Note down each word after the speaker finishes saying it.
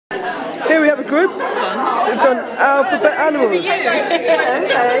have a group. We've done alphabet animals.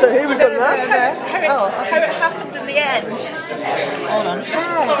 Okay. So here we've got that. How it happened in the end. Hold on.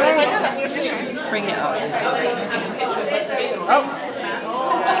 Just bring it up. Oh.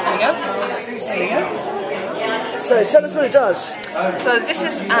 There we go. There we go. So tell us what it does. So this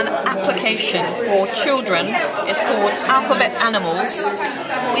is an application for children. It's called Alphabet Animals.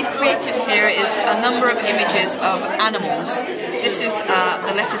 What we've created here is a number of images of animals. This is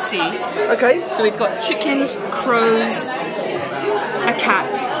the letter C. Okay. So we've got chickens, crows, a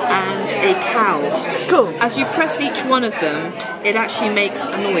cat and a cow. Cool. As you press each one of them, it actually makes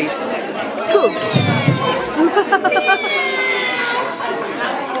a noise. Cool.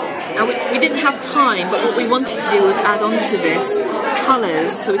 Now we didn't have time, but what we wanted to do was add on to this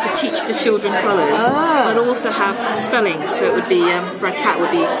colours, so we could teach the children colours, but also have spelling. So it would be, for a cat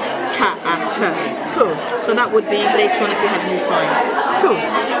would be cat at. Cool. So that would be later on if we had more time. Cool.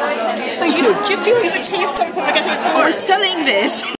 Thank you. Do you feel you've achieved something by getting it to work? We're selling this.